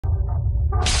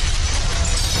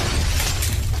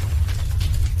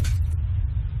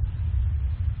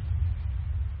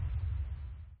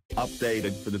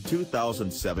Updated for the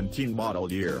 2017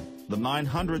 model year, the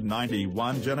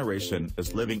 991 generation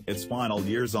is living its final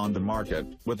years on the market,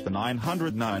 with the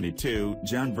 992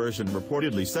 Gen version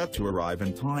reportedly set to arrive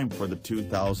in time for the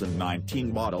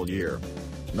 2019 model year.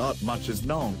 Not much is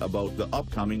known about the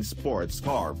upcoming sports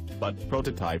car, but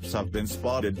prototypes have been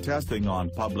spotted testing on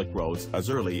public roads as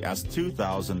early as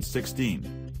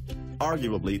 2016.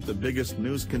 Arguably the biggest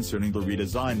news concerning the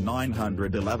redesigned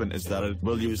 911 is that it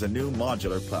will use a new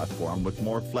modular platform with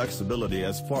more flexibility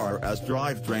as far as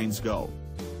drivetrains go.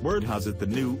 Word has it the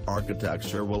new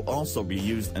architecture will also be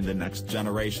used in the next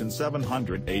generation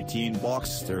 718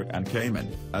 Boxster and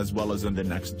Cayman, as well as in the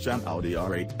next-gen Audi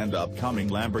R8 and upcoming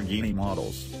Lamborghini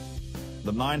models.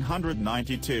 The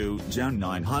 992 Gen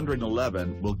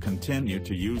 911 will continue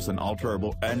to use an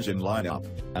all-turbo engine lineup,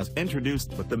 as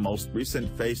introduced with the most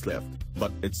recent facelift,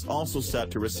 but it's also set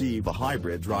to receive a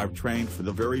hybrid drivetrain for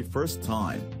the very first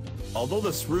time. Although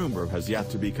this rumor has yet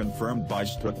to be confirmed by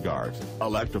Stuttgart,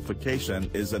 electrification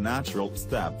is a natural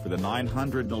step for the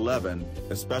 911,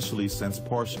 especially since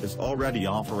Porsche is already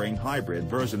offering hybrid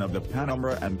version of the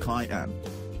Panamera and Cayenne.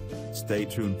 Stay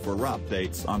tuned for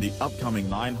updates on the upcoming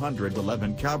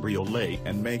 911 Cabriolet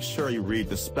and make sure you read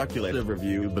the speculative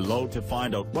review below to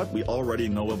find out what we already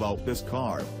know about this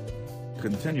car.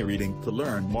 Continue reading to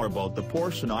learn more about the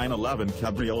Porsche 911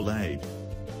 Cabriolet.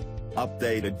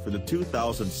 Updated for the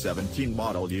 2017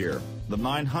 model year, the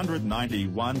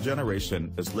 991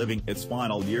 generation is living its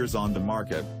final years on the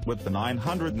market, with the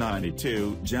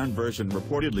 992 Gen version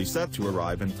reportedly set to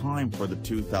arrive in time for the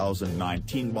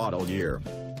 2019 model year.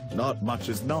 Not much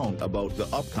is known about the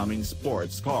upcoming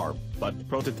sports car, but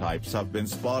prototypes have been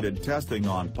spotted testing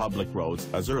on public roads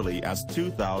as early as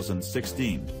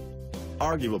 2016.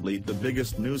 Arguably the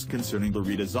biggest news concerning the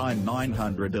redesigned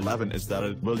 911 is that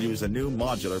it will use a new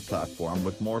modular platform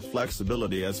with more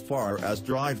flexibility as far as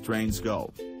drivetrains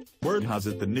go. Word has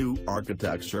it the new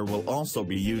architecture will also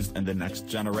be used in the next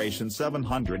generation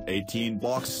 718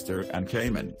 Boxster and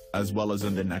Cayman, as well as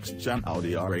in the next-gen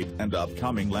Audi R8 and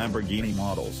upcoming Lamborghini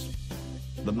models.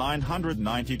 The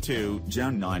 992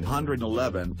 Gen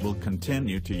 911 will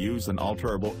continue to use an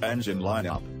all-turbo engine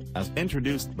lineup, as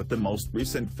introduced with the most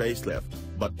recent facelift,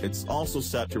 but it's also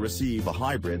set to receive a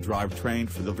hybrid drivetrain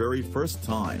for the very first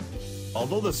time.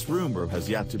 Although this rumor has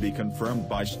yet to be confirmed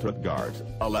by Stuttgart,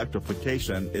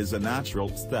 electrification is a natural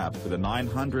step for the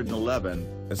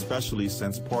 911, especially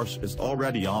since Porsche is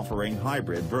already offering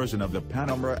hybrid version of the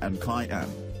Panamera and Cayenne.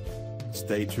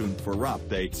 Stay tuned for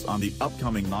updates on the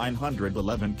upcoming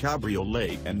 911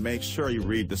 Cabriolet and make sure you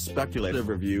read the speculative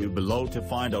review below to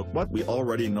find out what we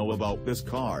already know about this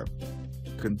car.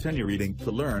 Continue reading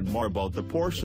to learn more about the Porsche